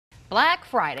Black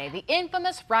Friday, the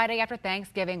infamous Friday after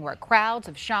Thanksgiving where crowds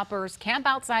of shoppers camp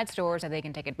outside stores so they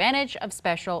can take advantage of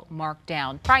special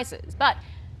markdown prices. But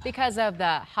because of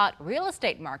the hot real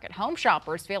estate market, home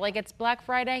shoppers feel like it's Black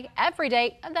Friday every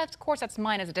day. And that's, of course, that's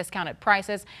minus the discounted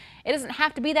prices. It doesn't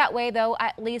have to be that way, though,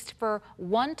 at least for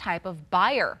one type of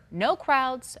buyer. No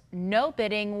crowds, no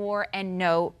bidding war, and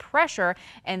no pressure.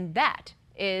 And that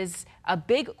is a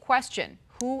big question.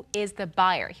 Who is the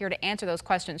buyer? Here to answer those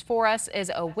questions for us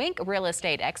is a Wink real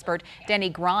estate expert, Denny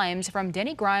Grimes from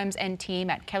Denny Grimes and team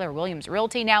at Keller Williams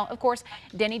Realty. Now, of course,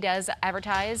 Denny does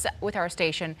advertise with our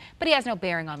station, but he has no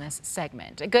bearing on this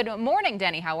segment. Good morning,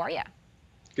 Denny. How are you?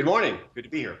 Good morning. Good to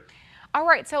be here. All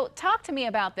right, so talk to me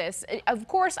about this. Of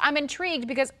course, I'm intrigued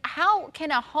because how can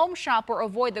a home shopper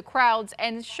avoid the crowds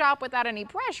and shop without any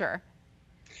pressure?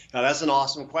 Now, that's an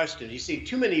awesome question. You see,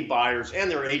 too many buyers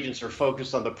and their agents are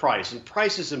focused on the price, and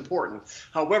price is important.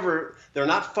 However, they're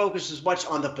not focused as much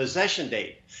on the possession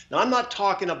date. Now, I'm not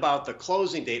talking about the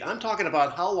closing date. I'm talking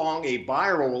about how long a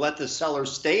buyer will let the seller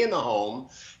stay in the home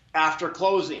after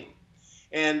closing.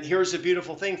 And here's the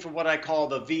beautiful thing for what I call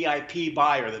the VIP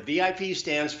buyer. The VIP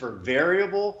stands for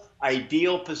variable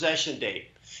ideal possession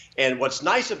date. And what's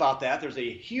nice about that, there's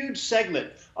a huge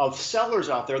segment of sellers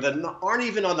out there that aren't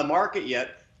even on the market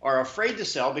yet, are afraid to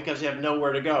sell because they have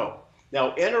nowhere to go.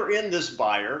 Now enter in this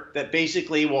buyer that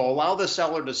basically will allow the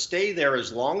seller to stay there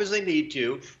as long as they need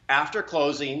to after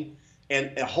closing,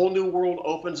 and a whole new world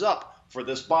opens up for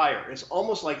this buyer. It's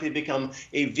almost like they become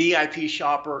a VIP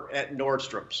shopper at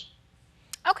Nordstrom's.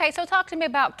 Okay, so talk to me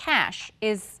about cash.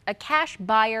 Is a cash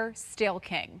buyer still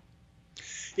king?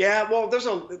 Yeah, well, there's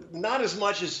not as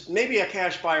much as maybe a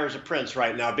cash buyer is a prince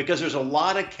right now because there's a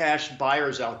lot of cash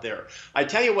buyers out there. I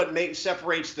tell you what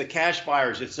separates the cash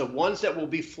buyers. It's the ones that will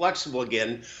be flexible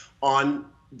again on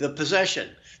the possession.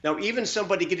 Now, even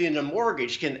somebody getting a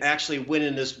mortgage can actually win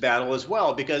in this battle as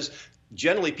well, because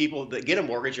generally people that get a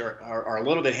mortgage are a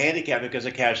little bit handicapped because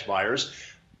of cash buyers.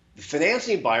 The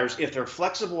financing buyers, if they're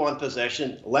flexible on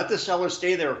possession, let the seller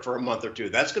stay there for a month or two.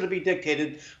 That's going to be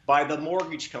dictated by the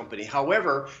mortgage company.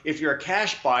 However, if you're a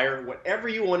cash buyer, whatever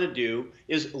you want to do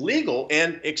is legal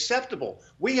and acceptable.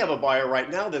 We have a buyer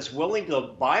right now that's willing to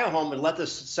buy a home and let the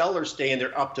seller stay in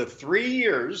there up to 3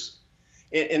 years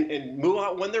and move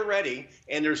out when they're ready,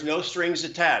 and there's no strings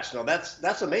attached. Now,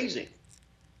 that's amazing.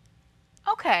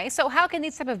 Okay, so how can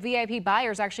these type of VIP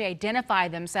buyers actually identify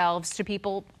themselves to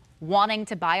people wanting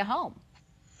to buy a home?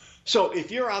 So if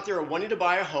you're out there wanting to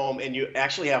buy a home and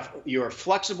you're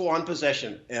flexible on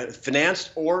possession,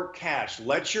 financed or cash,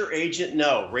 let your agent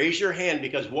know. Raise your hand,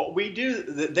 because what we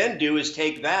then do is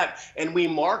take that and we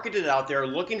market it out there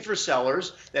looking for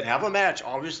sellers that have a match.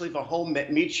 Obviously, if a home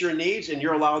meets your needs and you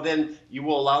will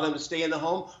allow them to stay in the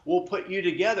home, we'll put you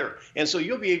together. And so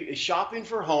you'll be shopping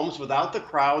for homes without the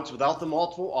crowds, without the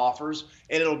multiple offers,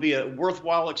 and it'll be a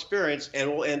worthwhile experience, and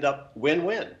we'll end up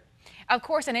win-win. Of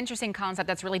course, an interesting concept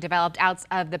that's really developed out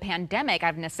of the pandemic,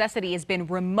 out of necessity, has been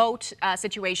remote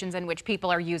situations in which people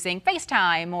are using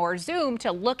FaceTime or Zoom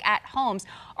to look at homes.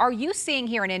 Are you seeing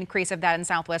here an increase of that in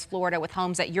Southwest Florida with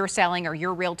homes that you're selling, or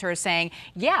your realtors saying,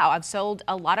 yeah, I've sold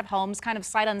a lot of homes kind of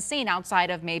sight unseen outside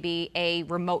of maybe a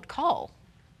remote call?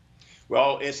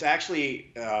 Well, it's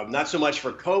actually not so much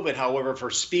for COVID. However, for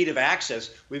speed of access,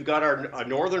 we've got our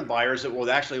northern buyers that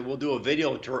we'll do a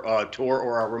video tour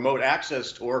or a remote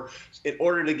access tour in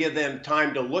order to give them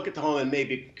time to look at the home and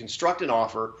maybe construct an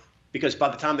offer, because by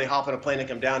the time they hop on a plane and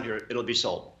come down here, it'll be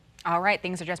sold. All right,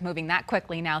 things are just moving that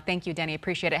quickly now. Thank you, Denny.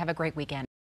 Appreciate it. Have a great weekend.